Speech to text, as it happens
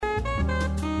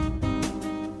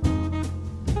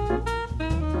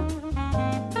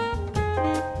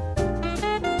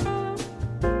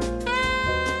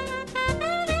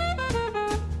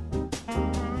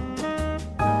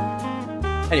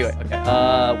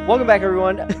Welcome back,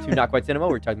 everyone, to Not Quite Cinema.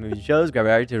 We're talking movies and shows. Grab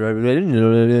our Are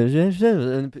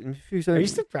you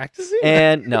still practicing?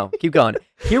 And no, keep going.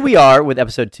 Here we are with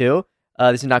episode 2.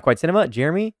 This is Not Quite Cinema.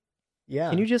 Jeremy, Yeah.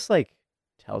 can you just tell us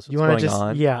what's You want going to just?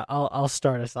 on? Yeah, I'll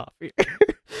start us off.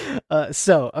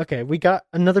 Okay, we got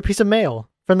another piece of mail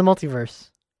from the multiverse. They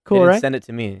Cool, didn't right? Send it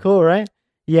to me. Cool, right?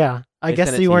 Yeah. I They guess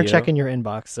sent it you to weren't you. checking your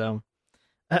inbox, so.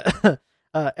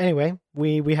 Anyway,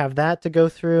 we have that to go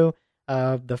through.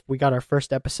 We got our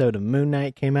first episode of Moon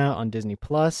Knight came out on Disney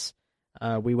Plus.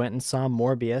 We went and saw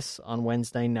Morbius on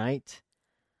Wednesday night.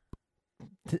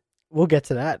 We'll get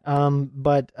to that.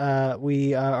 But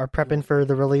we are prepping for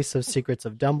the release of Secrets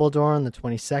of Dumbledore on the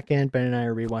 22nd. Ben and I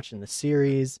are rewatching the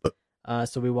series.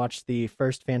 So we watched the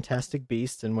first Fantastic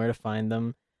Beasts and Where to Find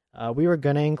Them. We were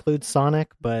going to include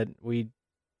Sonic, but we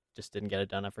just didn't get it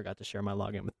done. I forgot to share my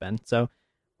login with Ben. So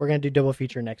we're going to do double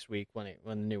feature next week when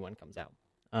the new one comes out.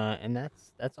 And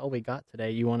that's all we got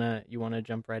today. You wanna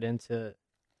jump right into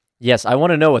Yes, I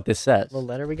want to know what this says. the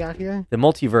letter we got here? The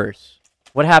multiverse.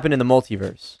 What happened in the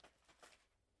multiverse?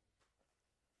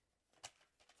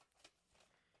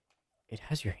 It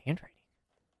has your handwriting.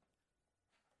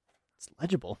 It's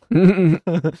legible.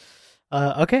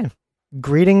 Okay.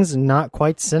 Greetings, Not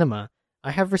Quite Cinema.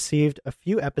 I have received a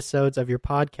few episodes of your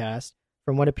podcast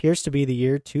from what appears to be the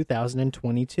year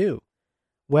 2022.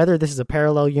 Whether this is a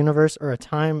parallel universe or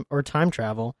time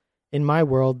travel, in my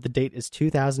world, the date is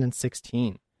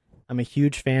 2016. I'm a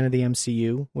huge fan of the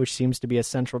MCU, which seems to be a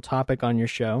central topic on your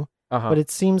show, but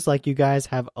it seems like you guys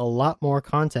have a lot more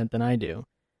content than I do.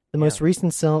 The most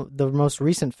recent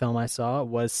film I saw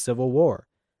was Civil War,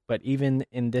 but even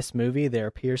in this movie, there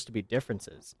appears to be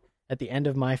differences. At the end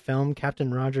of my film,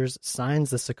 Captain Rogers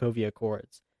signs the Sokovia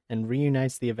Accords and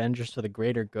reunites the Avengers for the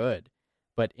greater good.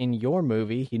 But in your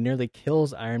movie, he nearly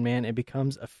kills Iron Man and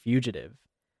becomes a fugitive.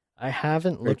 I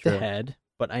haven't looked ahead,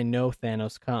 but I know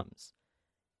Thanos comes.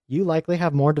 You likely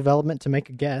have more development to make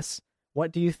a guess.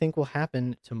 What do you think will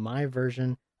happen to my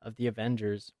version of the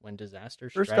Avengers when disaster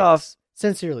strikes? First off,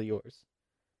 sincerely yours.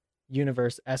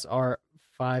 Universe SR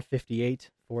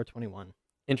 558 421.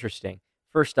 interesting.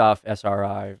 First off,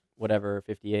 SRI, whatever,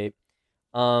 58.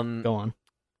 Go on.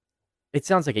 It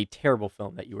sounds like a terrible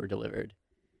film that you were delivered.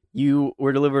 You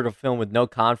were delivered a film with no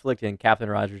conflict, and Captain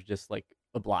Rogers just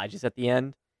obliges at the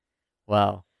end.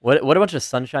 Wow, what a bunch of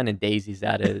sunshine and daisies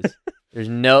that is. There's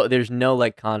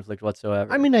no conflict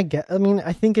whatsoever. I mean,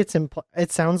 I think it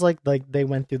sounds like they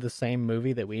went through the same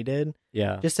movie that we did.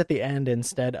 Yeah. Just at the end,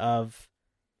 instead of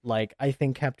I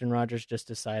think Captain Rogers just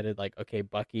decided okay,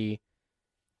 Bucky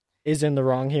is in the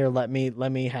wrong here. Let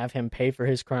me have him pay for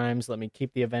his crimes. Let me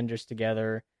keep the Avengers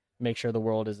together. Make sure the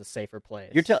world is a safer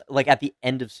place. You're at the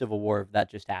end of Civil War, if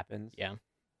that just happens. Yeah.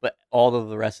 But all of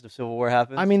the rest of Civil War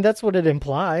happens? I mean, that's what it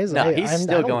implies. No, he's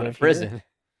still going to prison.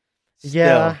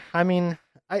 Yeah, I mean,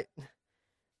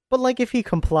 but if he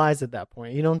complies at that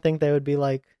point, you don't think they would be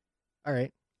all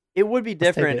right. It would be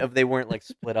different it. if they weren't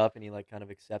split up and he kind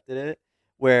of accepted it.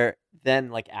 Where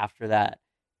then after that,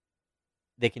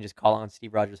 they can just call on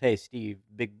Steve Rogers. Hey, Steve,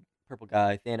 big purple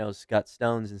guy, Thanos got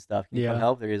stones and stuff. Can you come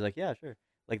help? He's like, yeah, sure.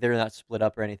 They're not split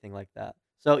up or anything like that.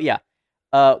 So yeah.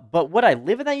 But would I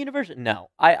live in that universe? No.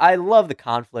 I love the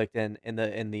conflict and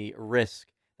the risk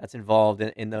that's involved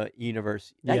in the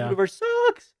universe. That universe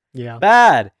sucks. Yeah.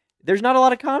 Bad. There's not a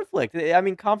lot of conflict. I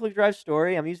mean, conflict drives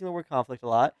story. I'm using the word conflict a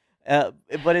lot.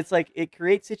 But it's it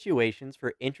creates situations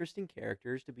for interesting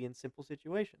characters to be in simple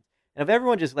situations. And if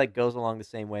everyone just goes along the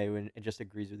same way and just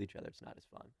agrees with each other, it's not as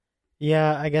fun.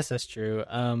 Yeah, I guess that's true.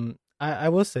 I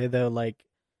will say though,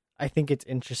 I think it's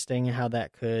interesting how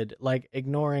that could,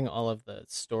 ignoring all of the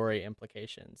story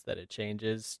implications that it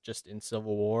changes just in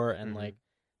Civil War and,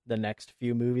 the next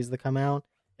few movies that come out.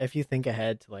 If you think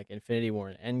ahead to, Infinity War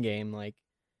and Endgame,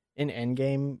 in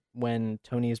Endgame, when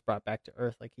Tony is brought back to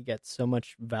Earth, he gets so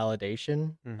much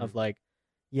validation of,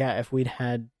 yeah, if we'd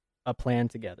had a plan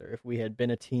together, if we had been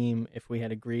a team, if we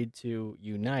had agreed to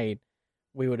unite,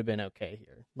 we would have been okay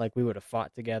here. We would have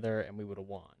fought together and we would have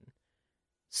won.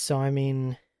 So, I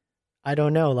mean, I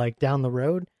don't know, down the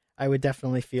road, I would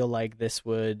definitely feel like this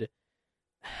would,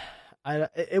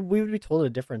 we would be told a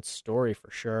different story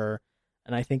for sure,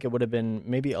 and I think it would have been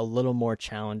maybe a little more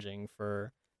challenging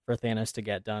for Thanos to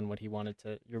get done what he wanted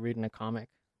to. You're reading a comic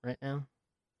right now?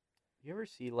 You ever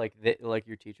see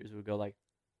your teachers would go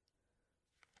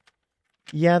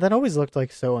Yeah, that always looked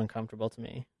so uncomfortable to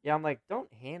me. Yeah, I'm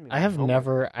don't hand me. I've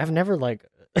never I've never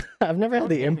had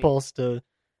the impulse to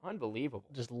unbelievable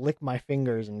just lick my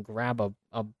fingers and grab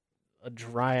a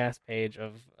dry ass page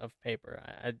of paper.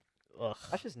 Ugh.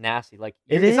 That's just nasty.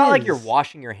 It's is. not like you're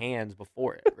washing your hands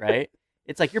before it, right?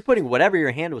 It's you're putting whatever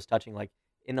your hand was touching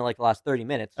in the last 30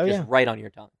 minutes, Oh, just yeah. right on your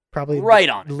tongue. Probably right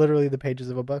on it. literally the pages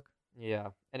of a book. Yeah.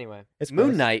 Anyway, It's Moon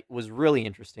gross. Knight was really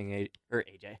interesting.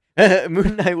 AJ.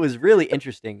 Moon Knight was really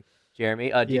interesting.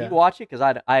 Jeremy, did you watch it? Because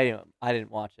I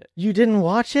didn't watch it. You didn't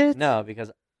watch it? No,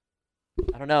 because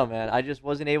I don't know, man. I just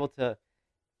wasn't able to.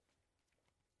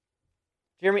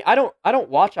 Jeremy, I don't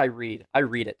watch. I read. I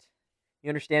read it. You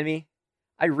understand me?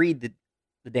 I read the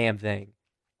damn thing.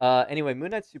 Anyway,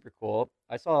 Moon Knight's super cool.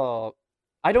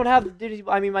 I don't have Disney.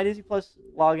 I mean, my Disney Plus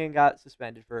login got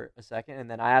suspended for a second, and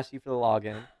then I asked you for the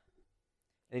login,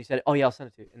 and you said, "Oh yeah, I'll send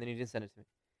it to you," and then you didn't send it to me.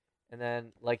 And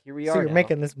then, here we are. So you're now.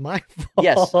 making this my fault.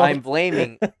 Yes, I'm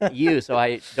blaming you, so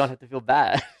I don't have to feel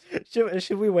bad.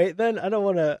 Should we wait then? I don't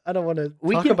want to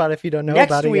talk can, about it if you don't know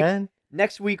about it yet.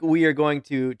 Next week we are going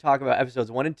to talk about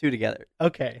episodes 1 and 2 together.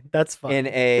 Okay, that's fine. In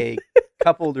a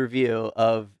coupled review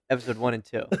of episode 1 and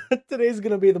 2. Today's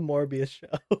gonna be the Morbius show.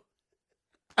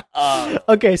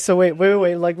 Okay, so wait.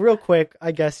 Real quick,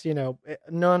 I guess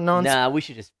Nah, we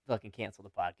should just fucking cancel the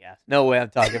podcast. No way, I'm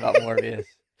talking about Morbius.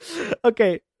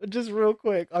 Okay, just real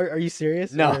quick. Are you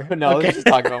serious? No, okay. Let's just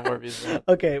talk about Morbius. Man.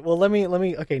 Okay, well let me.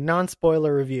 Okay,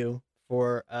 non-spoiler review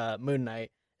for Moon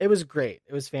Knight. It was great.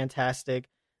 It was fantastic.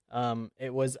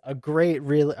 It was a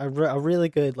really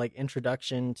good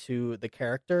introduction to the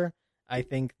character. I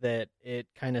think that it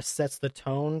kind of sets the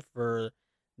tone for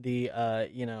the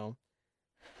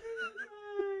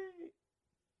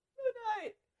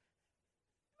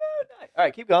All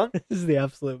right, keep going. This is the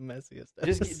absolute messiest.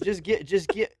 Just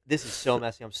get. This is so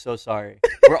messy. I'm so sorry.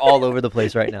 We're all over the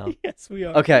place right now. Yes, we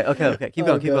are. Okay. Keep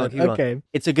going. Okay.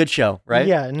 It's a good show, right?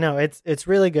 Yeah. No, it's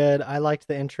really good. I liked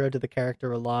the intro to the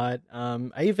character a lot.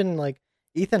 I even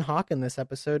Ethan Hawke in this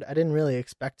episode. I didn't really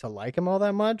expect to like him all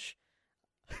that much.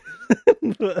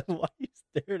 Why you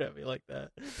stared at me like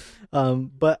that?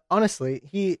 But honestly,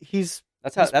 he's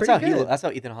that's how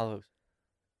Ethan Hawke looks.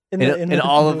 In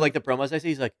all of the promos I see,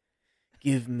 he's like,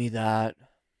 "Give me that."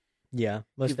 Yeah,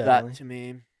 most give definitely. that to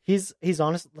me. He's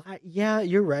honest. Yeah,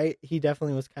 you're right. He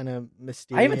definitely was kind of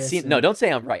mysterious. I haven't seen. No, don't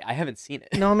say I'm right. I haven't seen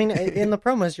it. No, I mean in the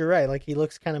promos, you're right. He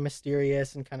looks kind of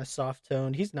mysterious and kind of soft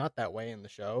toned. He's not that way in the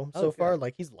show so far.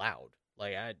 He's loud.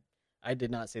 I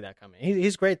did not see that coming.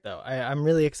 He's great though. I'm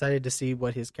really excited to see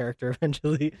what his character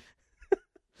eventually.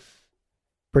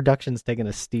 Production's taking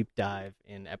a steep dive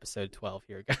in episode 12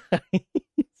 here, guys. You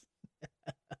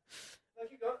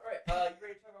ready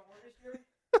to talk about Morbius,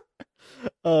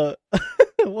 Jeremy?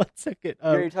 1 second.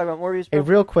 You ready to talk about Morbius? Hey,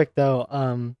 real quick though,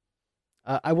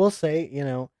 I will say,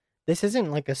 this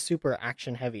isn't a super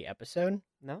action heavy episode.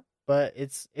 No, but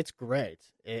it's great.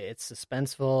 It's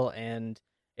suspenseful and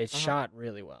it's shot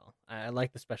really well. I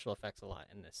like the special effects a lot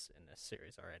in this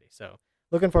series already. So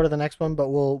looking forward to the next one. But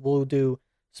we'll do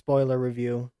spoiler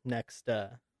review next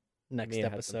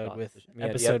episode with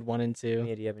episode 1 and 2.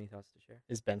 Mia, do you have any thoughts to share?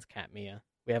 Is Ben's cat Mia?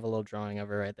 We have a little drawing of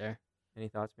her right there. Any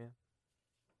thoughts, Mia?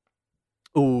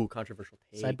 Ooh, controversial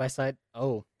take. Side by side.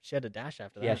 Oh, she had a dash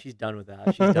after that. Yeah, she's done with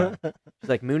that. She's done. She's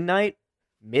like Moon Knight,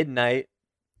 Midnight,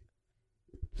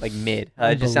 mid.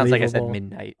 It just sounds like I said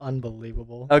midnight.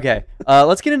 Unbelievable. Okay,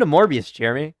 let's get into Morbius,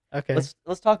 Jeremy. Okay,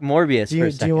 let's talk Morbius for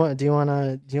a second. Do you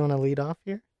want to lead off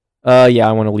here? Yeah,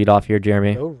 I want to lead off here,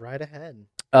 Jeremy. Go right ahead.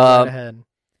 Right ahead.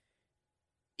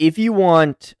 If you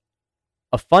want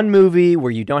a fun movie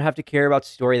where you don't have to care about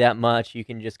story that much, you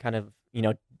can just kind of,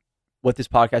 what this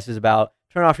podcast is about,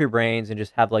 turn off your brains and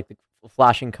just have the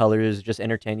flashing colors just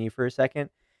entertain you for a second.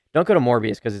 Don't go to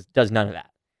Morbius because it does none of that,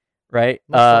 right?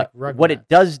 What it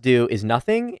does do is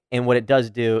nothing, and what it does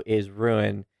do is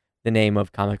ruin the name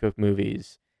of comic book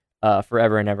movies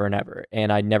forever and ever and ever,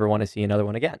 and I never want to see another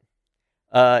one again.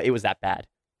 It was that bad.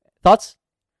 Thoughts?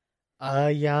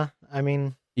 Yeah, I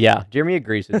mean... Yeah, Jeremy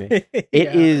agrees with me.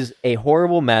 It is a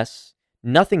horrible mess.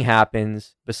 Nothing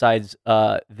happens besides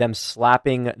them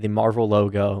slapping the Marvel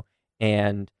logo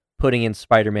and putting in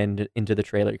Spider-Man into the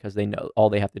trailer because they know all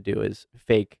they have to do is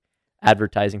fake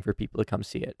advertising for people to come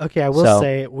see it. Okay, I will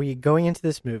say, going into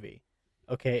this movie,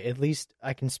 okay, at least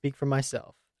I can speak for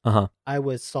myself. I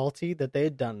was salty that they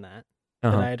had done that,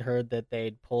 and I had heard that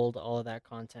they'd pulled all of that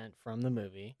content from the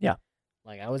movie. Yeah.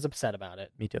 I was upset about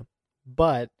it. Me too.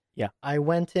 But yeah, I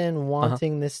went in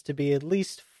wanting this to be at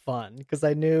least fun because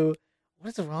I knew,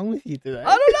 what is wrong with you today?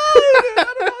 I don't know. I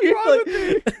don't know what's wrong with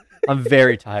me. I'm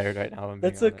very tired right now.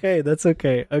 That's okay. That's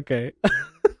okay. Okay.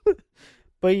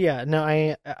 But yeah, no,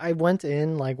 I went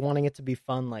in wanting it to be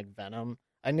fun like Venom.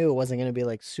 I knew it wasn't going to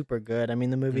be super good. I mean,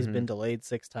 the movie's been delayed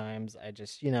 6 times. I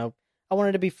just, I wanted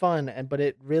it to be fun, but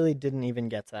it really didn't even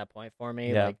get to that point for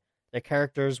me. Yeah. The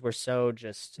characters were so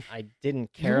just, I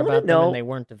didn't care about them and they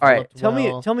weren't developed. All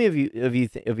right, tell me if you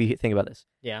think about this.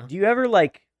 Yeah. Do you ever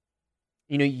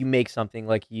you make something,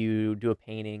 like you do a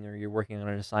painting or you're working on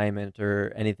an assignment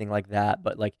or anything like that,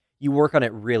 but like you work on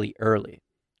it really early,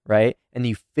 right? And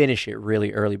you finish it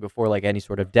really early before like any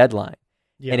sort of deadline.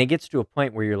 Yeah. And it gets to a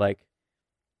point where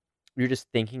you're just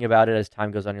thinking about it as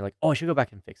time goes on. You're like, oh, I should go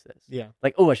back and fix this. Yeah.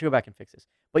 Like, oh, I should go back and fix this.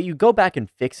 But you go back and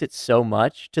fix it so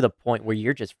much to the point where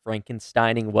you're just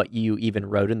Frankensteining what you even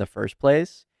wrote in the first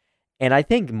place. And I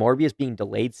think Morbius being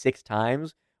delayed 6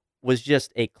 times was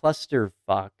just a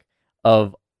clusterfuck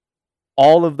of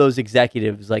all of those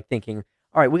executives like thinking,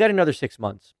 all right, we got another 6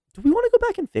 months. Do we want to go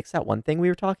back and fix that one thing we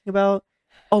were talking about?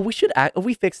 Oh, we should act. If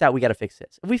we fix that, we got to fix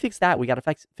this. If we fix that, we got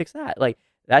to fix that. Like,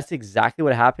 that's exactly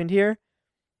what happened here.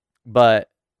 But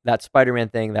that Spider-Man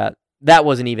thing, that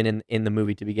wasn't even in the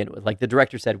movie to begin with. Like, the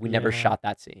director said, we never shot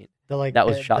that scene. That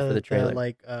was shot for the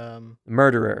trailer.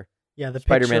 Murderer. Yeah, the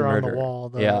Spider-Man picture on murderer. the wall,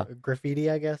 the graffiti,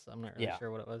 I guess. I'm not really Yeah. sure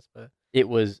what it was, but It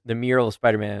was the mural of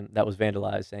Spider-Man that was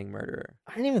vandalized saying murderer.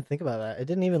 I didn't even think about that. It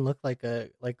didn't even look like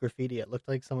graffiti. It looked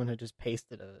like someone had just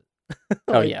pasted it.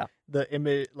 Oh yeah, the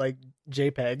image, like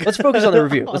JPEG. Let's focus on the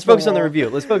review. Let's focus on the wall. review.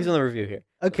 Let's focus on the review here.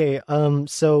 Okay,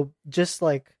 so just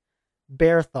like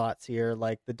bare thoughts here,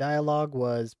 like the dialogue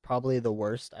was probably the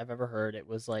worst I've ever heard. It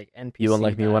was like NPC. You won't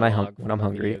like me when dialogue when I'm from a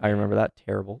hungry. video I game. remember that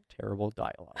terrible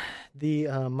dialogue. The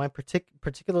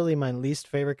particularly my least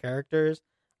favorite characters.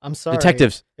 I'm sorry,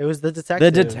 Detectives. It was the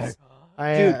detectives. The detective.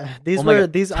 These oh my were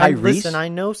God. these. I Tyrese? listen. I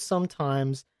know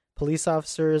sometimes police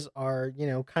officers are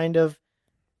kind of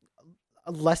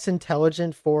less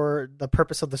intelligent for the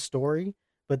purpose of the story,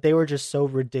 but they were just so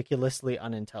ridiculously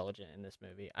unintelligent in this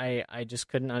movie. I just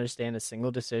couldn't understand a single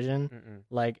decision. Mm-mm.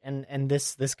 Like and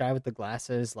this guy with the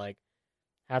glasses, like,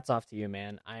 hats off to you,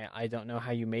 man. I don't know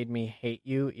how you made me hate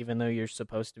you, even though you're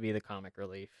supposed to be the comic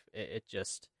relief. It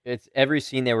just It's every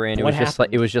scene they were in. It What was just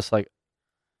like happened?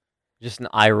 just an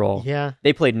eye roll. Yeah,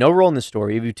 They played no role in the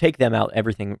story. If you take them out,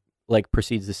 everything like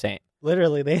proceeds the same.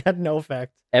 literally they had no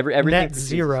effect. Everything Net proceeds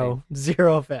the same.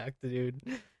 zero effect, dude.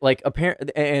 Like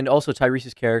and also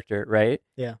Tyrese's character, right?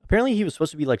 Yeah. Apparently he was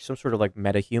supposed to be like some sort of like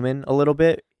metahuman a little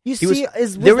bit. You He was- see,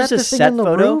 there was was that a the thing set on the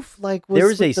photo. roof? Like, There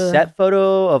was a with the- set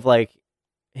photo of like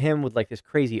him with like this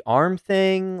crazy arm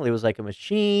thing. It was like a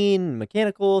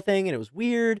mechanical thing, and it was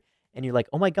weird. And you're like,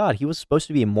 oh my god, he was supposed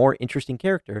to be a more interesting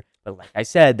character. But like I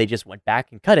said, they just went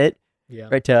back and cut it, Yeah,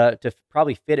 right, to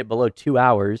probably fit it below 2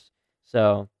 hours.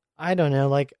 So I don't know.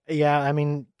 Like, yeah, I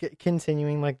mean,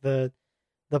 continuing, like the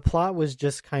plot was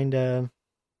just kind of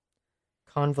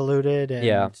convoluted and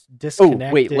Yeah. Oh,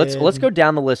 disconnected. wait, let's go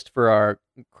down the list for our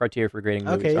criteria for grading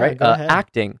movies. Okay, yeah, right? go ahead.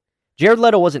 Acting. Jared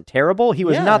Leto wasn't terrible. He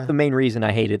was Yeah. not the main reason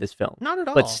I hated this film. Not at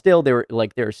all. But still, there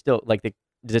were still like the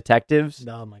detectives.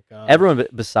 Oh my god. Everyone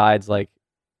besides like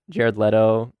Jared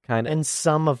Leto, kind of. and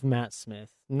some of Matt Smith.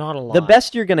 Not a lot. The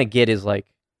best you're gonna get is like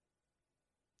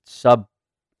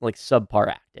subpar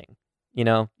acting. You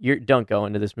don't go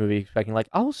into this movie expecting like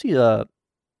I'll see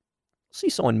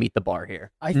someone meet the bar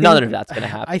here. None of that's gonna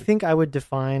happen. I think I would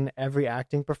define every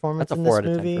acting performance That's a in 4 this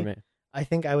out of 10 movie. for me. I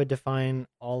think I would define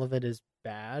all of it as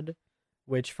bad,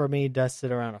 which for me does sit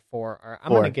around a 4. Or I'm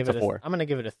 4. gonna give It's it a 4. I'm gonna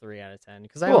give it a 3 out of 10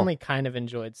 because I Cool. only kind of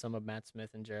enjoyed some of Matt Smith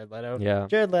and Jared Leto. Yeah,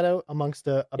 Jared Leto amongst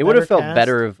a it would have better felt cast.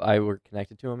 better if I were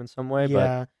connected to him in some way. But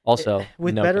Yeah, also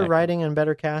with no better connection. writing and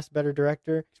better cast, better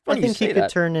director, funny I you think he say could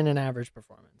that. turn in an average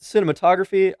performance.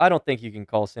 Cinematography. I don't think you can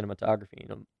call cinematography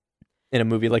in a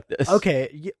movie like this.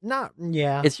 Okay,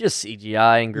 It's just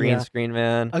CGI and green Yeah. screen,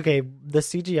 man. Okay, the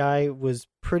CGI was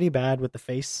pretty bad with the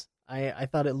face. I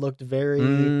thought it looked very.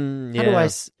 Yeah. How do I?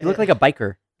 You look like a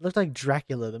biker. It looked like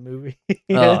Dracula the movie.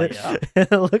 Oh, yeah.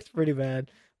 It looked pretty bad.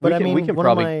 But we can one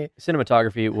probably of my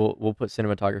cinematography. We'll put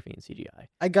cinematography in CGI.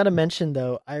 I gotta mention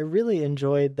though, I really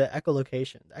enjoyed the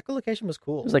echolocation. The echolocation was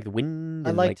cool. It was like the wind. I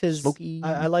and liked like his. smoky.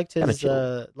 I liked kinda his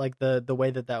chill. like the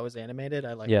way that was animated.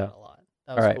 I liked Yeah. that a lot.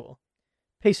 That was Alright. cool.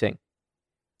 Pacing.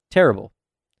 Terrible.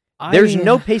 There's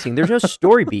no pacing. There's no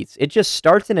story beats. It just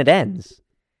starts and it ends.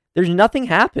 There's nothing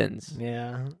happens.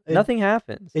 Yeah. Nothing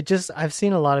happens. It just I've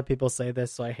seen a lot of people say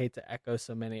this, so I hate to echo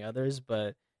so many others,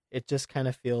 but it just kind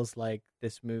of feels like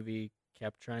this movie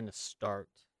kept trying to start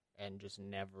and just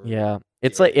never. Yeah.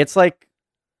 It's Yeah. like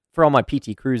for all my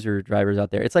PT Cruiser drivers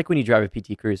out there. It's like when you drive a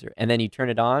PT Cruiser and then you turn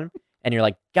it on and you're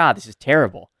like, God, this is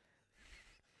terrible.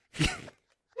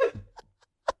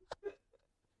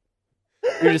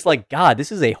 You're just like, God,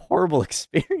 this is a horrible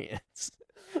experience.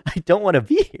 I don't want to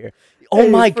be here. Oh Hey,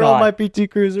 my for all God. my PT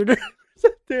Cruiser drivers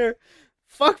out there.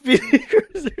 Fuck PT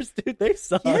Cruisers, dude. They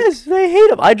suck. Yes, they hate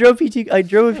them. I drove a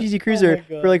PT Cruiser God.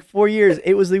 for like 4 years.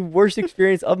 It was the worst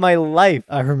experience of my life.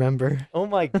 I remember. Oh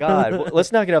my God. Well,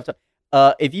 let's not get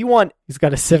off. If you want He's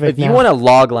got a Civic. if you now. want a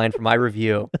log line for my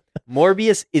review,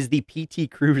 Morbius is the PT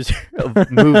Cruiser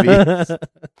of movies.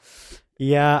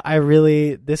 Yeah,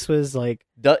 this was like...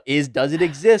 Does it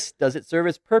exist? Does it serve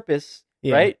its purpose?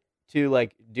 Yeah. Right? To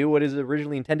like do what is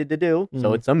originally intended to do.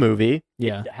 So it's a movie.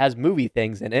 Yeah. It has movie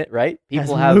things in it, right?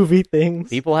 People have movie things.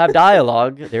 People have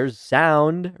dialogue. There's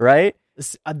sound, right?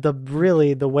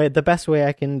 The best way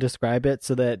I can describe it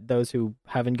so that those who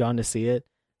haven't gone to see it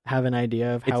have an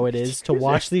idea of how it is to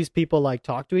watch these people like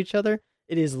talk to each other.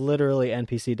 It is literally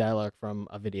NPC dialogue from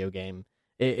a video game.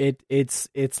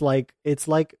 It's like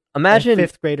imagine a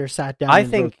 5th grader sat down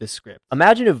and wrote this script.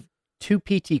 Imagine if 2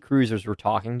 PT Cruisers were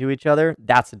talking to each other.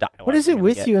 That's the dialogue. What is it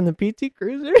with you in the PT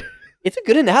Cruiser? It's a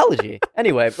good analogy.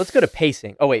 Anyway, let's go to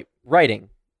pacing. Oh wait, writing.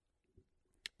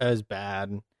 That was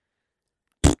bad.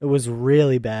 It was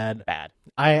really bad.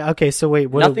 So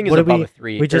wait, nothing is above a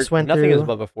 3. We just went nothing through is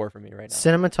above a 4 for me right now.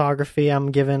 Cinematography,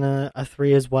 I'm giving a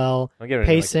 3 as well.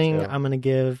 Pacing, like I'm gonna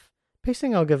give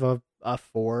I'll give a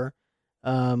 4.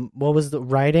 What was the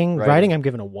writing? Writing, I'm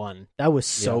giving a 1. That was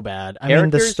so bad. I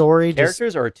mean, the story.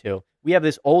 Characters are a 2. We have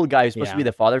this old guy who's supposed to be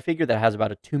the father figure that has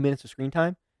about 2 minutes of screen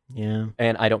time. Yeah,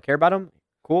 and I don't care about him.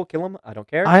 Cool, kill him. I don't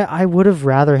care. I would have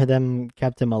rather them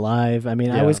kept him alive. I mean,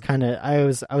 I was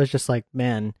just like,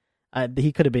 man,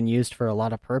 he could have been used for a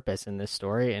lot of purpose in this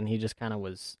story, and he just kind of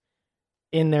was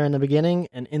in there in the beginning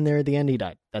and in there at the end. He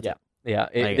died. That's it. Yeah,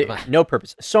 no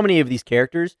purpose. So many of these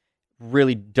characters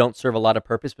really don't serve a lot of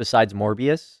purpose besides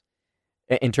Morbius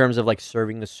in terms of like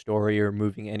serving the story or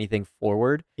moving anything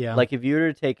forward. Yeah, like if you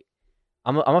were to take,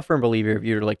 I'm a firm believer if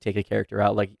you were to like take a character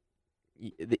out, like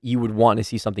you would want to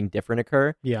see something different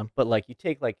occur. Yeah, but like you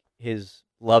take like his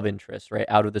love interest right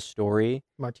out of the story,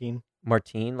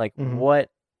 Martine, like what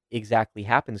exactly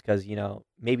happens? Because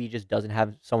maybe he just doesn't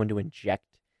have someone to inject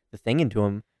the thing into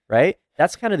him. Right,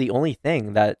 that's kind of the only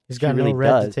thing that he's got really no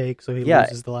red to take, so he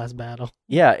loses the last battle.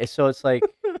 Yeah, so it's like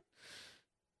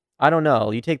I don't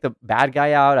know. You take the bad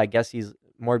guy out, I guess he's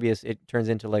Morbius. It turns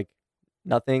into like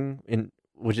nothing,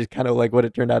 which is kind of like what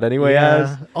it turned out anyway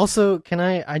as. Also,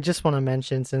 I just want to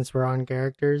mention, since we're on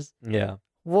characters. Yeah.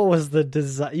 What was the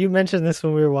design? You mentioned this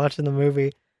when we were watching the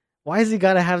movie. Why has he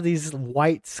got to have these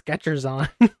white Skechers on?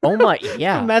 Oh my,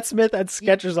 yeah. Matt Smith had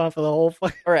Skechers on for the whole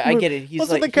fucking All right, I get it. He's What's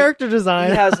like with the character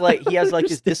design? He has like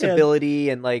this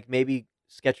disability, and like maybe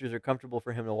Skechers are comfortable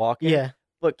for him to walk in. Yeah.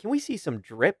 But can we see some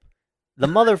drip? The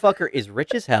motherfucker is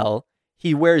rich as hell.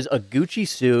 He wears a Gucci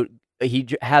suit. He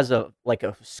has a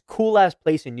cool ass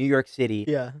place in New York City.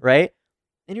 Yeah. Right?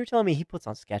 And you're telling me he puts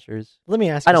on Skechers? Let me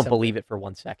ask you I don't something. believe it for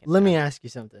 1 second. Let me ask you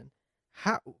something.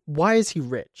 Why is he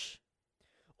rich?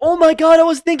 Oh my god, I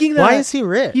was thinking that. Why is he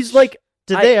rich? He's like,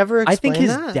 did they ever explain I think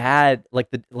his that? dad,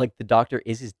 like the doctor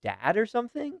is his dad or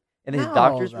something, and then the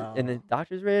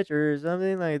doctor's rich or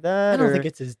something like that. I don't think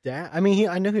it's his dad. I mean,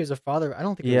 I know he was a father. I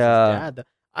don't think it was his dad.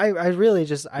 I really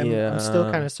just I'm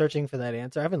still kind of searching for that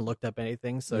answer. I haven't looked up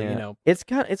anything, so it's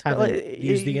kind of like,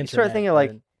 use the internet. You start thinking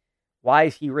like, why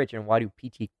is he rich and why do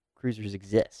PT Cruisers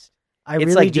exist? I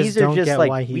really just don't get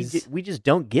why he's. We just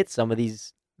don't get some of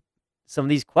these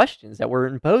questions that we're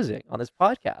imposing on this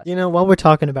podcast. While we're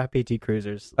talking about PT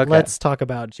Cruisers, okay. Let's talk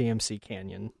about GMC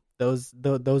Canyon. Those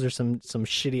are some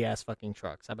shitty ass fucking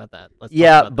trucks. How about that? Let's talk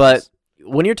about but those.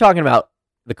 When you're talking about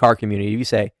the car community, if you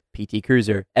say PT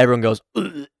Cruiser, everyone goes,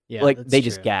 ugh. Yeah, like they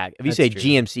just gag. If you say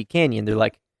GMC Canyon, they're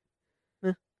like,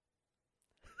 eh.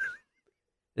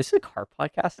 This is a car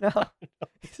podcast now?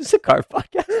 Is this a car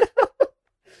podcast now?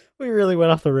 We really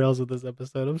went off the rails with this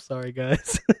episode. I'm sorry,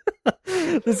 guys.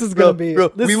 This is gonna be.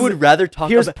 We would rather talk.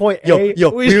 Here's about, point A.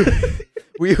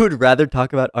 We would rather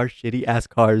talk about our shitty ass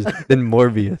cars than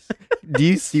Morbius. Do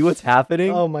you see what's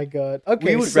happening? Oh my god.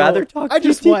 Okay, we would rather talk. I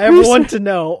just want everyone to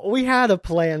know we had a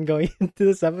plan going into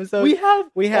this episode. We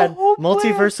had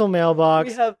multiversal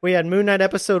mailbox. We had Moon Knight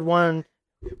episode 1.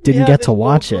 Didn't get to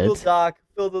watch it. Doc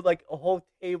filled with like a whole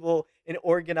table and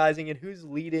organizing and who's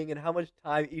leading and how much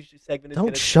time each segment is.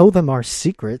 Don't show them our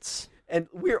secrets. And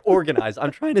we're organized.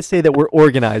 I'm trying to say that we're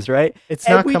organized, right? It's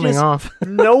not coming off.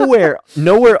 nowhere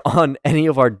on any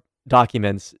of our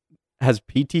documents has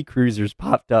PT Cruisers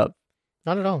popped up.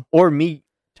 Not at all. Or me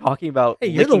talking about. Hey,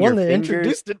 you're the one that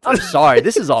introduced it. I'm sorry.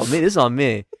 This is all me. This is on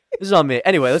me.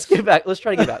 Anyway, let's get back. Let's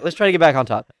try to get back on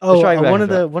top. One of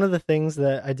the things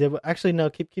that I did. Actually, no.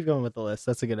 Keep going with the list.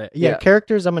 That's a good idea. Yeah.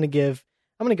 Characters. I'm gonna give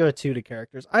a 2 to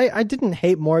characters. I didn't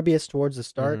hate Morbius towards the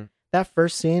start. Mm-hmm. That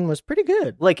first scene was pretty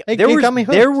good. Like there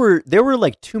were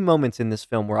like 2 moments in this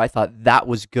film where I thought that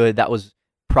was good. That was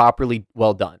properly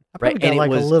well done. I got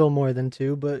a little more than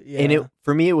 2, but yeah. And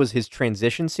for me, it was his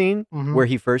transition scene where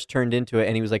he first turned into it,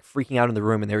 and he was like freaking out in the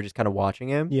room, and they were just kind of watching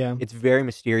him. Yeah, it's very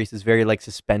mysterious. It's very like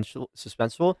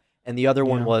suspenseful. And the other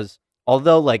one was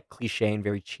although like cliche and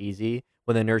very cheesy,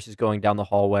 when the nurse is going down the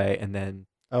hallway and then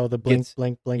the blink, gets,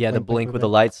 blink, blink. yeah, blink, the blink with the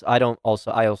blink. lights. I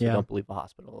also Yeah. don't believe the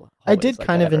hospital. I did like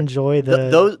kind that of ever. enjoy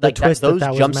those the like twist those that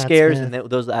was jump Matt scares Smith. and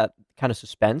those that kind of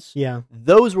suspense. Yeah.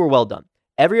 Those were well done.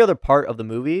 Every other part of the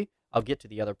movie, I'll get to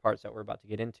the other parts that we're about to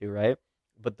get into, right?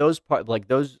 But those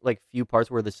few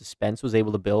parts where the suspense was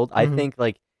able to build, I think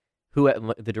like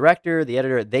the director, the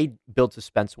editor, they built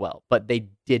suspense well, but they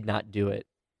did not do it.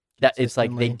 That it's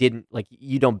like they didn't like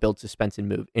you don't build suspense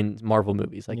in Marvel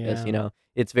movies like this. You know,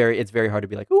 it's very hard to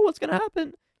be like, oh, what's gonna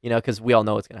happen? You know, because we all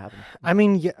know what's gonna happen. I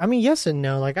mean, yes and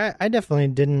no. Like I definitely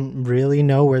didn't really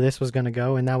know where this was gonna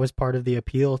go, and that was part of the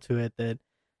appeal to it. That,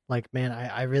 like, man,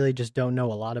 I really just don't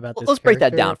know a lot about this. Let's break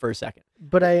that down for a second.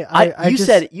 But you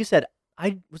said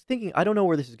I was thinking I don't know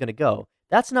where this is gonna go.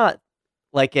 That's not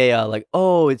like a like,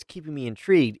 oh, it's keeping me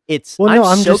intrigued. It's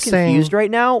I'm so just confused saying,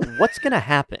 right now. What's gonna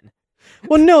happen?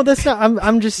 Well, no, that's not.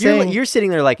 I'm just saying. You're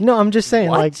sitting there like, no, I'm just saying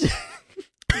what? like.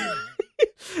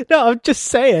 No, I'm just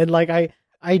saying like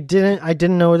I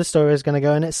didn't know where the story was gonna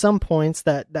go, and at some points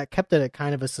that kept it at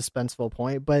kind of a suspenseful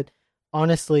point, but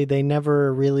honestly, they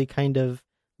never really kind of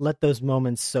let those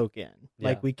moments soak in. Yeah.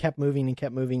 Like we kept moving and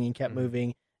kept moving and kept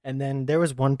moving, and then there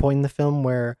was one point in the film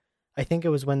where I think it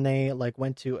was when they like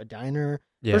went to a diner.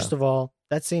 Yeah. First of all,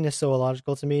 that scene is so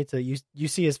illogical to me. You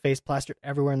see his face plastered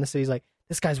everywhere in the city. He's like,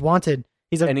 this guy's wanted.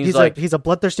 He's a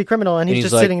bloodthirsty criminal, and he's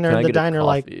just like, sitting there in the diner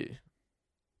like.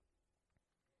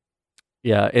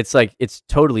 Yeah, it's like it's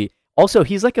totally. Also,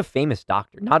 he's like a famous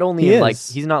doctor. Not only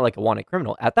he's not like a wanted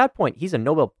criminal. At that point, he's a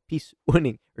Nobel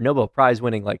Prize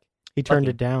winning like. He turned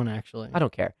it down. Actually, I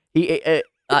don't care. He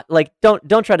like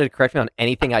don't try to correct me on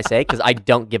anything I say because I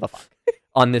don't give a fuck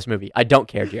on this movie. I don't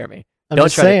care, Jeremy. I'm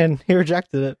just saying he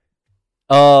rejected it.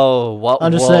 Oh,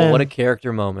 what a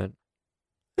character moment.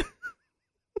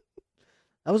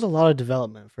 That was a lot of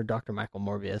development for Dr. Michael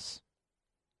Morbius.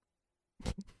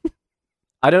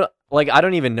 I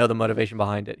don't even know the motivation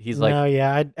behind it. He's like, no,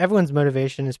 yeah, everyone's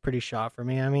motivation is pretty shot for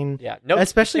me. I mean, yeah,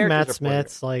 especially Matt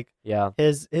Smith's, like, yeah,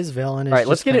 his villain. Is all right,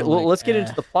 let's get get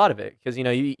into the plot of it because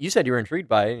you said you were intrigued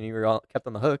by it and you were all kept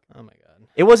on the hook. Oh my god,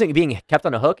 it wasn't being kept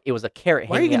on a hook; it was a carrot.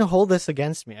 Why are you going to hold this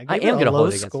against me? I am going to hold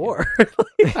it against score.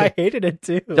 I hated it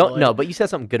too. No, but you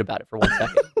said something good about it for 1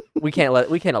 second. we can't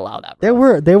allow that.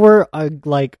 Bro. There were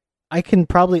like. I can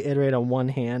probably iterate on one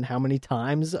hand how many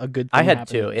times a good thing I had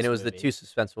happened two, in and it was movie. the two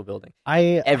suspenseful building.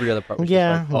 Every other part was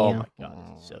just like, oh my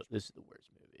god, this is the worst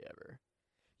movie ever.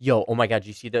 Yo, oh my god, did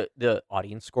you see the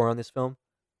audience score on this film?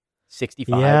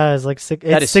 65. Yeah, it's like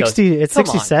it's 60. It's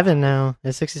 67 now.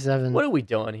 It's 67. What are we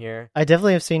doing here? I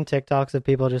definitely have seen TikToks of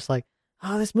people just like,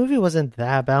 oh, this movie wasn't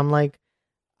that bad. I'm like,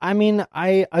 I mean,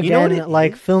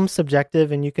 film's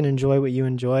subjective and you can enjoy what you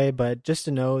enjoy, but just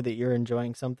to know that you're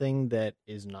enjoying something that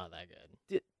is not that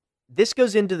good. This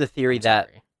goes into the theory that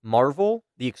Marvel,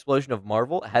 the explosion of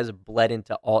Marvel, has bled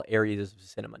into all areas of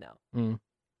cinema now. Mm.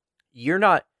 You're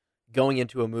not going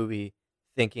into a movie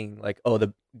thinking like, oh,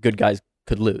 the good guys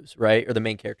could lose, right? Or the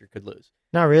main character could lose.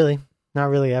 Not really.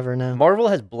 Not really ever, no. Marvel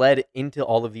has bled into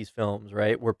all of these films,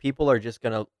 right? Where people are just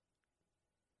going to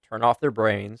turn off their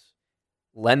brains,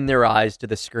 lend their eyes to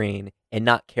the screen, and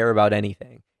not care about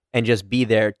anything, and just be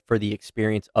there for the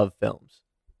experience of films.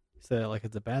 So, like,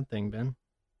 it's a bad thing, Ben.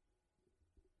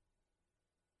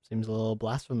 Seems a little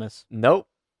blasphemous. Nope,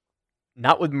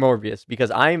 not with Morbius,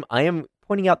 because I am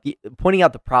pointing out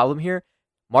the problem here.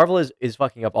 Marvel is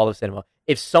fucking up all of cinema.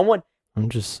 If someone, I'm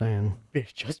just saying,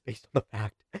 just based on the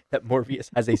fact that Morbius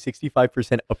has a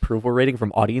 65% approval rating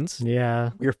from audience, yeah,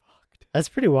 we're fucked. That's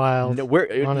pretty wild. No,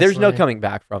 there's no coming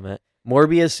back from it.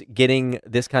 Morbius getting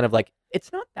this kind of like,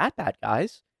 it's not that bad,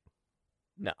 guys.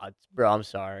 No, bro, I'm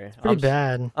sorry. It's pretty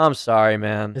bad. I'm sorry,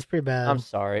 man. It's pretty bad. I'm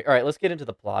sorry. All right, let's get into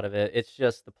the plot of it. It's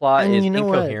just the plot is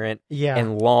incoherent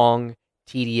and long,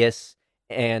 tedious,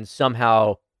 and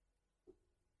somehow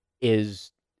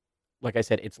is, like I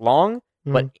said, it's long,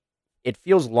 but it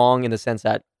feels long in the sense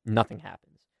that nothing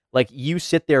happens. Like, you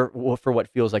sit there for what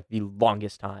feels like the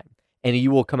longest time, and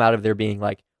you will come out of there being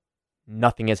like,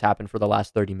 nothing has happened for the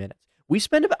last 30 minutes.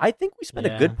 I think we spent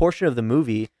a good portion of the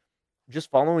movie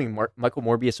just following Michael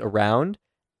Morbius around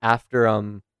after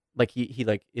he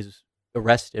like is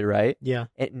arrested, right? Yeah.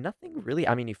 And nothing really.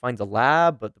 I mean, he finds a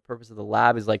lab, but the purpose of the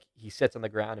lab is like he sits on the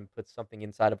ground and puts something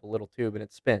inside of a little tube and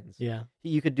it spins. Yeah.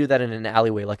 You could do that in an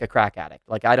alleyway like a crack addict.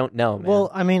 Like, I don't know, man.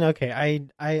 Well, I mean, okay,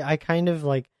 I kind of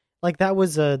like that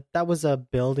was a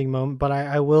building moment, but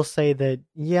I will say that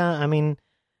I mean,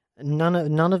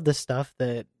 none of the stuff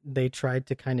that they tried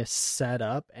to kind of set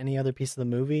up any other piece of the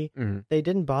movie, they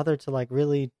didn't bother to like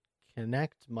really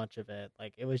connect much of it.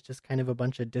 Like, it was just kind of a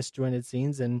bunch of disjointed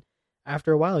scenes, and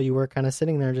after a while, you were kind of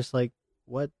sitting there just like,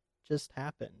 what just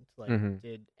happened? Like, Mm-hmm.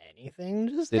 did anything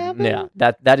just happen? Yeah,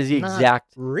 that is the Not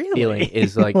exact really. feeling.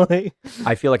 Is like, Like,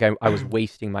 I feel like I was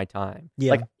wasting my time.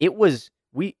 Yeah. Like it was.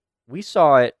 We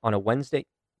saw it on a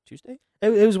Tuesday.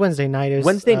 it was Wednesday night. It was,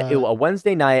 A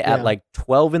Wednesday night yeah. at like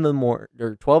 12 in the morning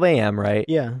or 12 a.m. Right?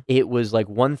 Yeah. It was like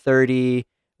 1:30.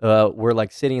 We're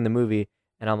like sitting in the movie,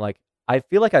 and I'm like, I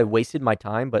feel like I wasted my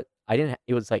time, but I didn't.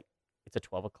 It was like it's a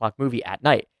 12 o'clock movie at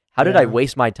night. How did I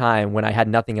waste my time when I had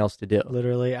nothing else to do?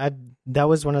 Literally, that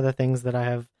was one of the things that I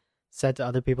have said to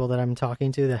other people that I'm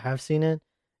talking to that have seen it.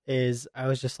 Is I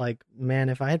was just like, man,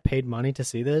 if I had paid money to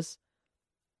see this,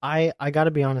 I got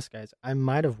to be honest, guys, I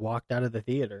might have walked out of the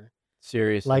theater.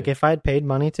 Seriously, Like if I had paid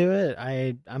money to it,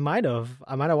 I might have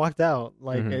walked out.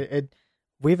 Like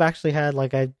we've actually had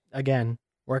like again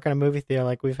work in a movie theater.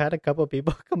 Like we've had a couple of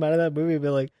people come out of that movie and be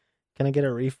like, "Can I get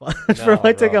a refund for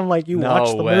my ticket?" I'm like, "You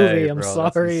watched the movie. I'm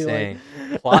sorry." Like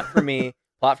plot for me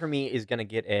is gonna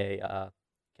get a.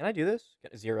 Can I do this?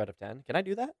 0 out of 10. Can I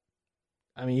do that?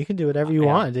 I mean, you can do whatever you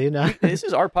want, dude. This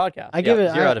is our podcast. I give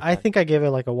it 0 out of 10. I think I gave it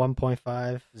like a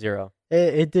 1.5. 0.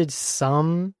 It did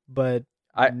some, but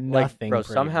nothing. Bro,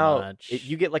 somehow much.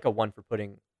 You get like a 1 for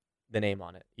putting the name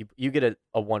on it. You get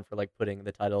a 1 for like putting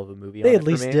the title of a movie. They on at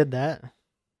least did that.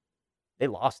 They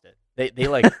lost it. They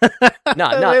like you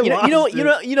know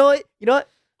what?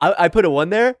 I put a 1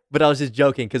 there, but I was just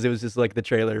joking because it was just like the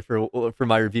trailer for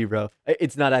my review, bro.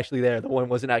 It's not actually there. The 1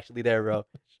 wasn't actually there, bro.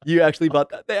 You actually bought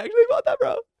that. They actually bought that,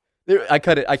 bro. I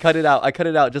cut it out. I cut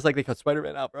it out just like they cut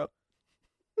Spider-Man out, bro.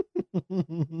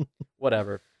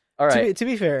 Whatever. All right. To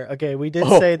be fair, okay, we did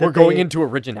say that we're going into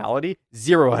originality.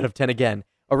 0 out of 10 again.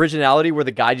 Originality where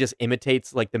the guy just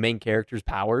imitates like the main character's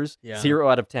powers. Yeah. 0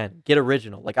 out of 10. Get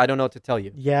original. Like I don't know what to tell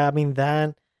you. Yeah, I mean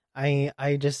that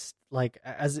I just like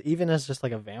as just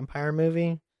like a vampire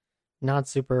movie, not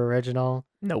super original.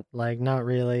 Nope. Like not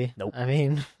really. Nope. I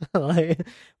mean,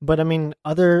 but I mean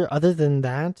other than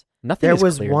that, nothing. There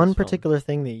was one particular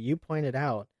thing that you pointed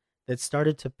out that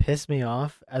started to piss me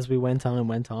off as we went on and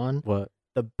went on. What?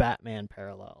 The Batman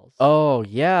parallels. Oh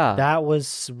yeah, that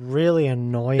was really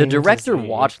annoying. The director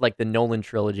watched like the Nolan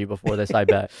trilogy before this, I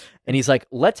bet, and he's like,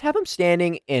 "Let's have him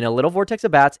standing in a little vortex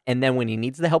of bats, and then when he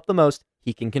needs the help the most,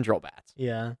 he can control bats."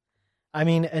 Yeah, I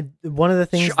mean, one of the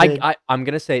things I'm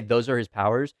gonna say those are his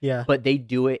powers. Yeah, but they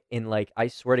do it in like I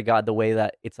swear to God, the way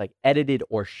that it's like edited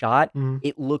or shot,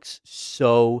 it looks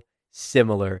so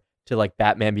similar to like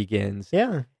Batman Begins.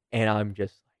 Yeah, and I'm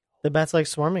just the bats like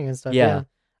swarming and stuff. Yeah.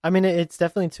 I mean, it's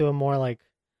definitely to a more like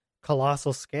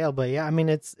colossal scale, but yeah, I mean,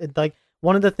 it's like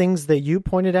one of the things that you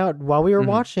pointed out while we were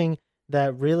watching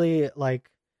that really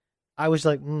like, I was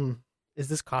like, is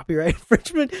this copyright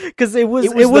infringement? Because it was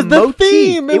the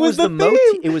theme. It was the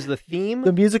theme. It was the theme.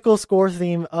 The musical score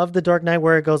theme of The Dark Knight,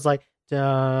 where it goes like, like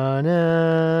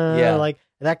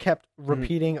that kept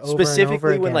repeating over specifically and over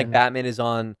again. when like Batman is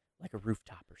on like a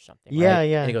rooftop or something. Yeah, right?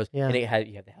 yeah. And it goes, yeah. and you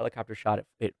have the helicopter shot.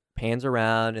 It pans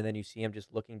around, and then you see him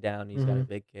just looking down. And he's got a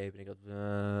big cape, and he goes,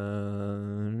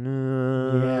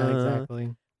 yeah,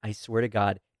 exactly. I swear to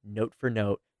God, note for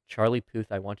note, Charlie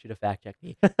Puth, I want you to fact check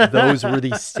me. Those were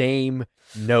the same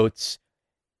notes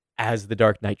as the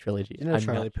Dark Knight trilogy. You know,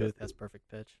 Charlie Puth has perfect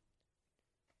pitch.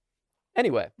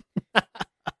 Anyway.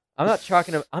 I'm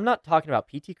not talking about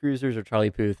PT Cruisers or Charlie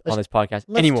Puth on this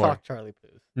podcast anymore. Let's talk Charlie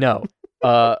Puth. No.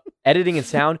 Editing and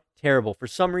sound, terrible. For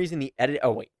some reason, the edit...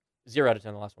 Oh, wait. 0 out of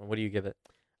 10, the last one. What do you give it?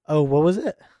 Oh, what was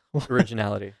it?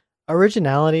 Originality.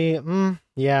 Originality?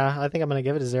 Yeah, I think I'm going to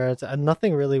give it a 0 out of 10.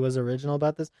 Nothing really was original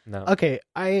about this. No. Okay,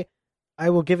 I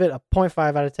will give it a 0.5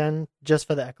 out of 10 just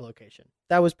for the echolocation.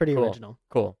 That was pretty original.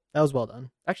 Cool. That was well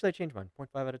done. Actually, I changed mine.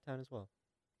 0.5 out of 10 as well.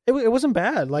 It wasn't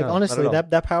bad. Like, no, honestly,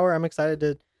 that power, I'm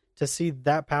excited to see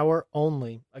that power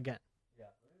only again. Yeah.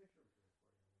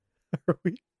 Are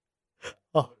we?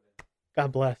 Oh,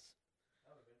 God bless.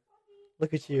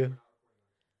 Look at you.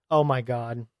 Oh my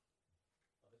God.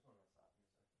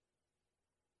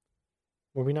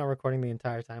 Were we not recording the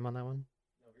entire time on that one?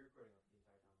 No, we were recording the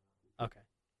entire time. Okay.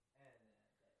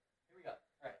 Here we go. All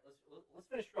right, let's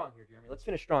finish strong here, Jeremy. Let's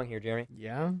finish strong here, Jeremy.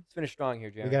 Yeah? Let's finish strong here,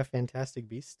 Jeremy. We got Fantastic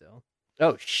Beasts still.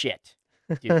 Oh, shit.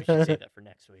 Dude, we should save that for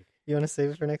next week. You want to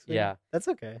save it for next week? Yeah. That's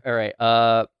okay. All right.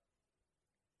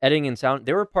 Editing and sound.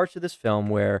 There were parts of this film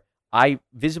where I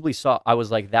visibly saw, I was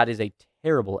like, that is a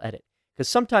terrible edit. Because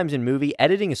sometimes in movie,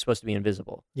 editing is supposed to be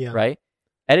invisible. Yeah. Right?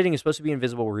 Editing is supposed to be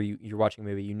invisible where you're watching a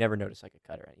movie. You never notice like a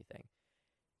cut or anything.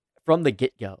 From the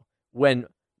get-go, when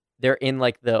they're in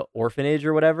like the orphanage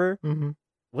or whatever. Mm-hmm.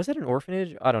 Was it an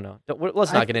orphanage? I don't know.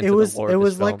 Let's not get into the lore It of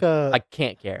was this film. like a... I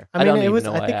can't care. I mean, don't it was.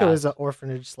 even know I think it was an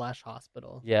orphanage /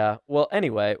 hospital. Yeah. Well,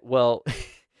 anyway. Well,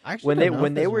 I actually when don't know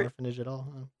when if they there's an were orphanage at all.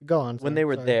 Go on. when they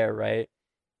were sorry. there, right?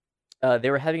 They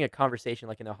were having a conversation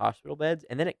like in the hospital beds,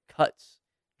 and then it cuts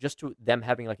just to them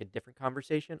having like a different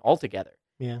conversation altogether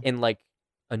Yeah. in like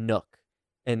a nook,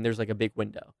 and there's like a big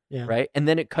window, Yeah. right? And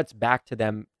then it cuts back to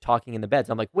them talking in the beds.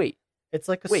 I'm like, wait, It's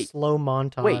like a Wait, slow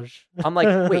montage. I'm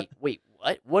like, wait,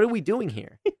 what? What are we doing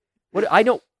here? What I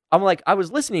don't. I'm like, I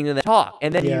was listening to them talk,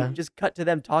 and then Yeah. you just cut to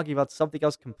them talking about something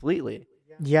else completely.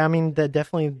 Yeah, I mean,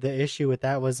 definitely the issue with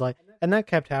that was like, and that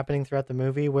kept happening throughout the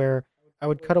movie where I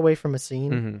would cut away from a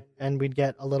scene Mm-hmm. and we'd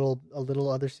get a little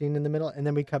other scene in the middle, and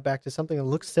then we cut back to something that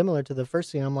looks similar to the first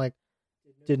scene. I'm like,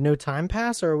 did no time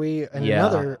pass, or are we in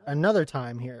Yeah. another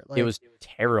time here? Like, It was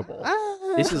terrible.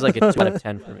 This is like a 2 out of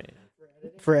 10 for me.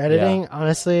 for editing.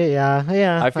 Honestly,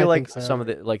 yeah. I feel like think so. some of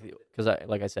the because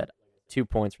like I said, 2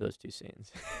 points for those 2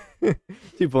 scenes.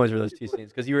 2 points for those 2 scenes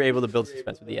because you were able to build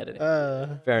suspense with the editing.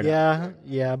 Fair enough.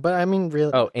 Yeah, but I mean,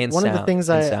 really. Oh, and one sound, of the things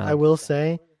and I sound. will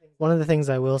say. One of the things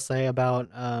I will say about,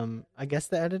 I guess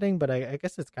the editing, but I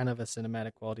guess it's kind of a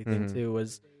cinematic quality thing Mhm. too,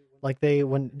 was like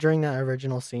during that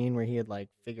original scene where he had like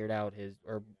figured out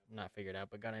or not figured out,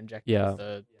 but got injected Yeah. with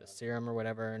the serum or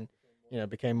whatever, and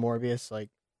became Morbius. Like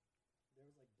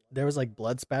there was like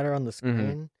blood spatter on the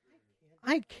screen.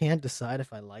 I can't decide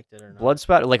if I liked it or not. Blood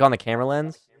spot like on the camera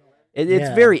lens. It's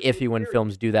Yeah. very iffy when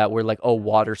films do that, where like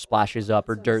water splashes up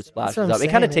or dirt That's splashes what I'm up. It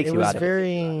kind of saying. takes It you was out of it.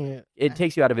 very. It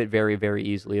takes you out of it very, very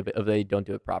easily if they don't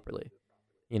do it properly,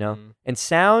 Mm. And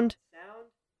sound,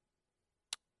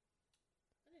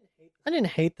 I didn't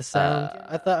hate the sound.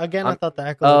 I thought the the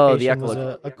echolocation was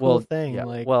a cool well, thing. yeah.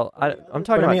 Like, Well, I'm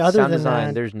talking but I mean, about other sound than design.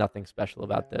 that- There's nothing special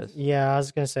about this. yeah, I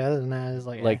was gonna say other than that, it's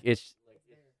like It's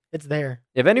it's there.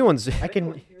 if anyone's I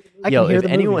can yo, hear if the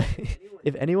anyone movie.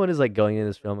 if anyone is like going into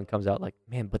this film and comes out like,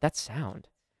 man, but that sound,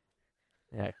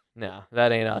 yeah, no,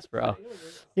 that ain't us, bro.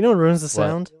 You know what ruins the What?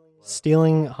 sound?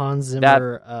 Stealing Hans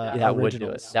Zimmer That would do it.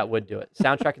 originals. That would do it.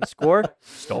 Soundtrack and score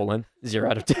stolen.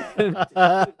 0 out of 10.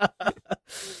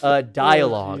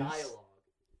 Dialogues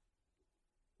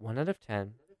 1 out of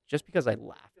 10. Just because I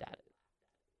laughed at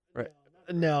it.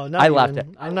 No, not I even. laughed at.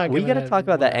 I'm not. We giving gotta it talk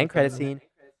about that 1 end out credit of 10. scene.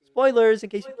 Spoilers, in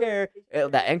case you care.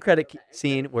 That end credit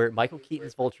scene where Michael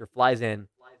Keaton's Vulture flies in.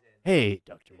 Hey,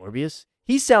 Dr. Morbius.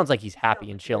 He sounds like he's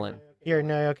happy and chilling. Here,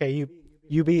 no, okay,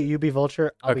 you be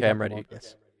Vulture. I'll be Okay, I'm Dr. ready.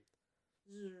 Morbius.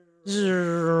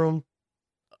 Zoom.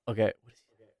 Okay.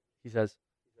 He says,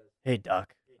 "Hey,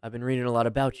 Doc. I've been reading a lot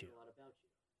about you."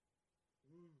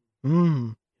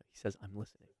 Mm, He says, "I'm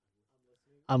listening."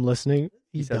 I'm listening.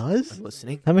 He says, does? "I'm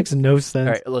listening." That makes no sense.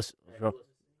 All right, listen.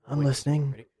 I'm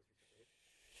listening. Ready?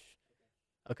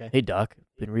 Okay, Hey, Doc.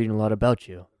 Been reading a lot about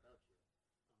you.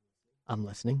 I'm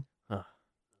listening.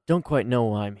 Don't quite know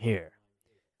why I'm here.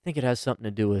 Think it has something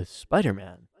to do with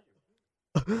Spider-Man.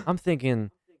 I'm thinking,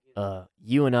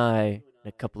 you and I and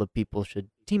a couple of people should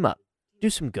team up, do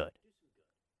some good.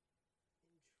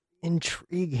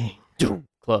 Intriguing. Doom.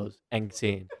 Close. End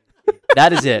scene.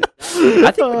 That is it.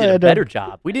 I think we did a better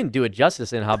job. We didn't do it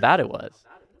justice in how bad it was.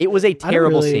 It was a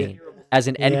terrible scene. As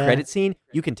an end credit scene,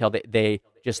 you can tell that they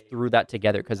just threw that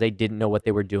together because they didn't know what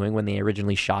they were doing when they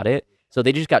originally shot it. So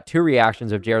they just got 2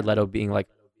 reactions of Jared Leto being like,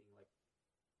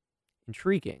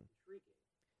 intriguing.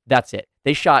 That's it.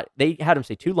 They had him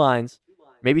say 2 lines,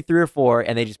 maybe 3 or 4,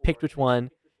 and they just picked which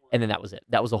one, and then that was it.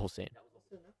 That was the whole scene.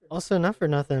 Also, not for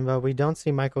nothing, but we don't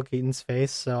see Michael Keaton's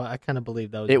face, so I kind of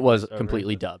believe that was. It was over.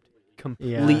 completely dubbed.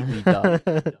 Yeah. Completely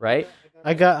dubbed, right?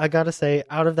 I gotta say,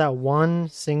 out of that one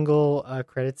single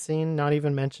credit scene, not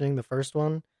even mentioning the first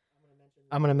one,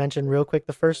 I'm gonna mention real quick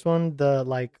the first one, the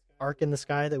like arc in the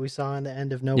sky that we saw in the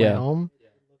end of No Way Yeah. Home.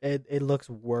 It looks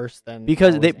worse than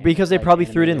Because how they it was probably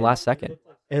threw it in animated. last second.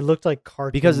 It looked like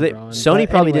cartoon Because drawn. Sony But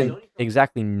probably anyway, didn't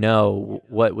exactly know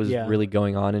what was Yeah. really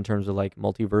going on in terms of like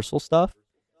multiversal stuff.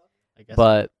 I guess,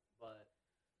 But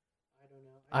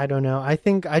I don't know. I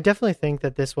definitely think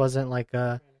that this wasn't like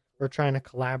we're trying to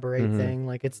collaborate Mhm. thing.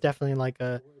 Like it's definitely like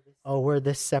we're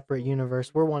this separate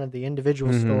universe. We're one of the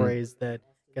individual Mhm. stories that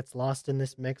gets lost in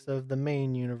this mix of the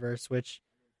main universe, which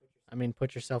I mean,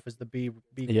 put yourself as the B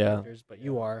Yeah. characters, but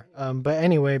you are. But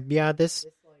anyway, yeah, this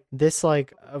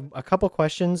like a couple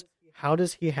questions. How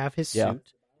does he have his Yeah.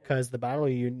 suit? Because the Battle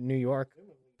of New York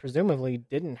presumably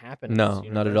didn't happen. in No,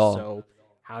 this not at universe, all. So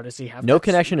how does he have no that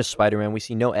connection to suit? Spider-Man. We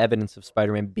see no evidence of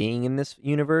Spider-Man being in this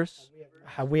universe.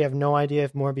 We have no idea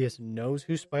if Morbius knows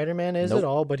who Spider-Man is Nope. at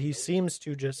all, but he seems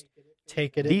to just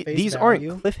take it at face These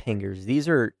value. aren't cliffhangers. These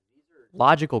are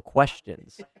logical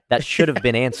questions that should have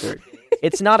been answered.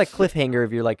 It's not a cliffhanger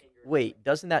if you're like, wait,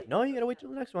 doesn't that? No, you gotta wait till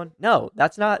the next one. No,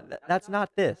 that's not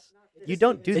this. You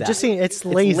don't do that. It's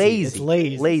lazy. It's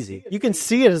lazy. You can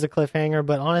see it as a cliffhanger,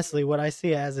 but honestly, what I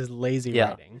see it as is lazy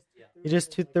writing. You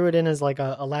just threw it in as like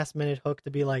a last minute hook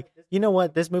to be like, you know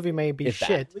what, this movie may be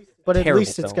shit, but at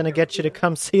least it's going to get you to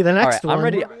come see the next one. I'm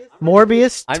ready.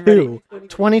 Morbius 2,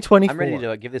 2024. I'm ready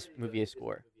to give this movie a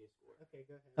score.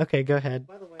 Okay, go ahead.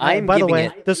 I'm by the giving way,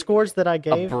 it the scores that I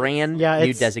gave, a brand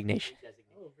new designation.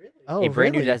 Oh, a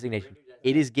brand new really? designation.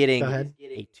 It is getting Go ahead.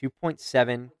 a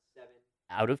 2.7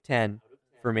 out of 10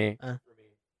 for me.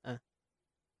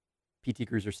 PT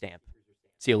Cruiser stamp.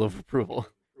 Seal of approval.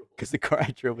 Because the car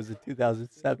I drove was a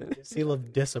 2007. Seal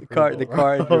of disapproval. The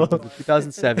car I drove was a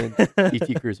 2007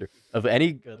 PT Cruiser. If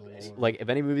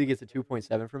any movie gets a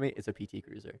 2.7 for me, it's a PT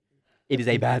Cruiser. It is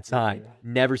a bad sign.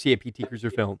 Never see a PT Cruiser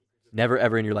film. Never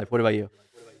ever in your life. What about you?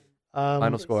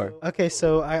 Final score. Okay,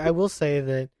 so I will say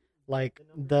that like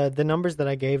the numbers that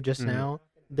I gave just now,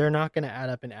 they're not going to add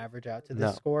up and average out to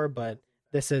this score, but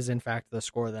this is in fact the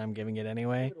score that I'm giving it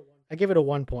anyway. I give it a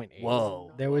 1.8.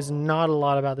 Whoa. There was not a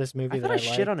lot about this movie that I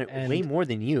shit on it way more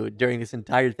than you during this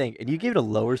entire thing, and you gave it a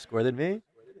lower score than me?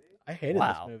 I hated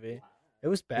this movie. It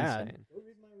was bad. Insane.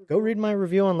 Go read my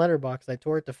review on Letterboxd. I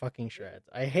tore it to fucking shreds.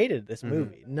 I hated this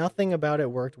movie. Nothing about it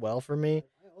worked well for me,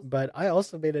 but I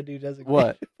also made a new designation.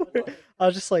 What? I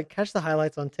was just like, catch the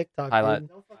highlights on TikTok. Highlight.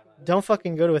 Dude. Don't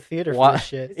fucking go to a theater for this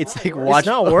shit. It's like watch. It's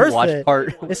not worth watch it.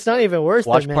 Part. It's not even worth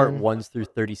watch it, man. part 1 through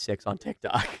 36 on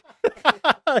TikTok.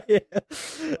 Yeah.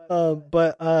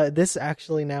 But this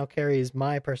actually now carries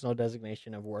my personal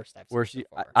designation of worst I've seen.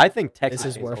 I think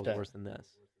Texas is worse worse than this.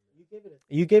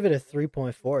 You gave it a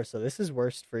 3.4, so this is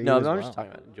worst for you. No, as I'm well. just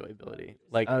talking about enjoyability.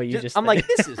 Like, I'm like,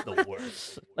 this is the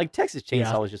worst. Like, Texas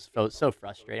Chainsaw was just so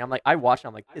frustrating. I'm like, I watched it,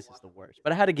 I'm like, this is the worst.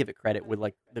 But I had to give it credit with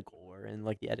like the gore and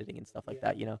like the editing and stuff like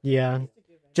that, you know? Yeah.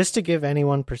 Just to give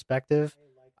anyone perspective,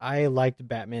 I liked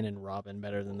Batman and Robin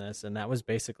better than this, and that was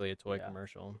basically a toy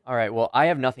commercial. All right, well, I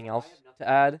have nothing else to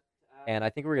add, and I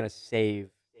think we're going to save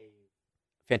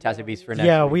Fantastic Beasts for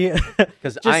next week.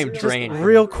 Because I am drained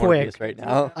real from quick Morbius right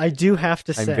now. I do have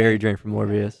to say, I'm very drained from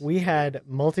Morbius. We had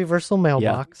Multiversal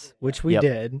Mailbox, which we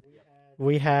did.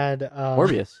 We had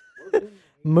Morbius.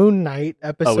 Moon Knight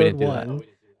episode do 1,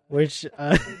 which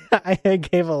I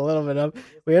gave a little bit of.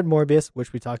 We had Morbius,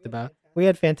 which we talked about. We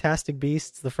had Fantastic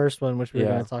Beasts, the first one, which we were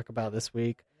going to talk about this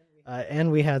week.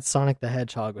 And we had Sonic the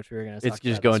Hedgehog, which we were going to talk about It's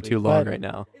just going too long right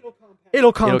now.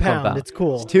 It'll compound. It's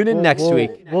cool. Just tune in next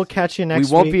week. We'll catch you next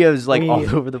week. We won't be as like all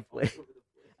over the place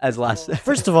as last.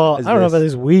 First of all, I don't know about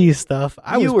this Wii stuff.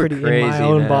 I was pretty crazy, in my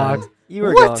own box. You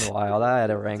were going wild. I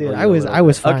had a wrangle. Dude, I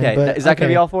was fine. Okay, but, is that going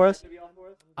to be all for us?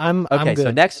 I'm good.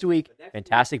 So next week,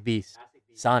 Fantastic Beasts,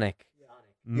 Sonic,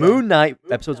 Moon Knight,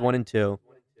 episodes 1 and 2,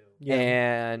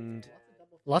 and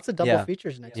lots of double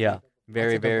features next week. Yeah,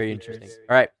 very, very interesting.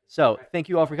 All right, so thank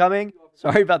you all for coming.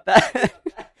 Sorry about that.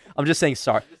 I'm just saying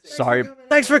sorry.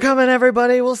 Thanks for coming,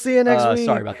 everybody. We'll see you next week.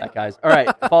 Sorry about that, guys. All right,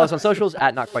 follow us on socials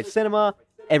at Not Quite Cinema.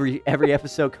 Every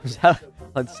episode comes out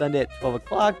on Sunday at 12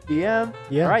 o'clock p.m.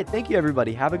 Yeah. All right, thank you,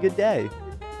 everybody. Have a good day.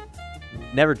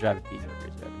 Never drive a pizza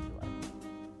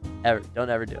ever. Don't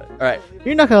ever do it. All right.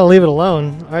 You're not going to leave it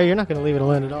alone. All right, you're not going to leave it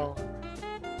alone at all.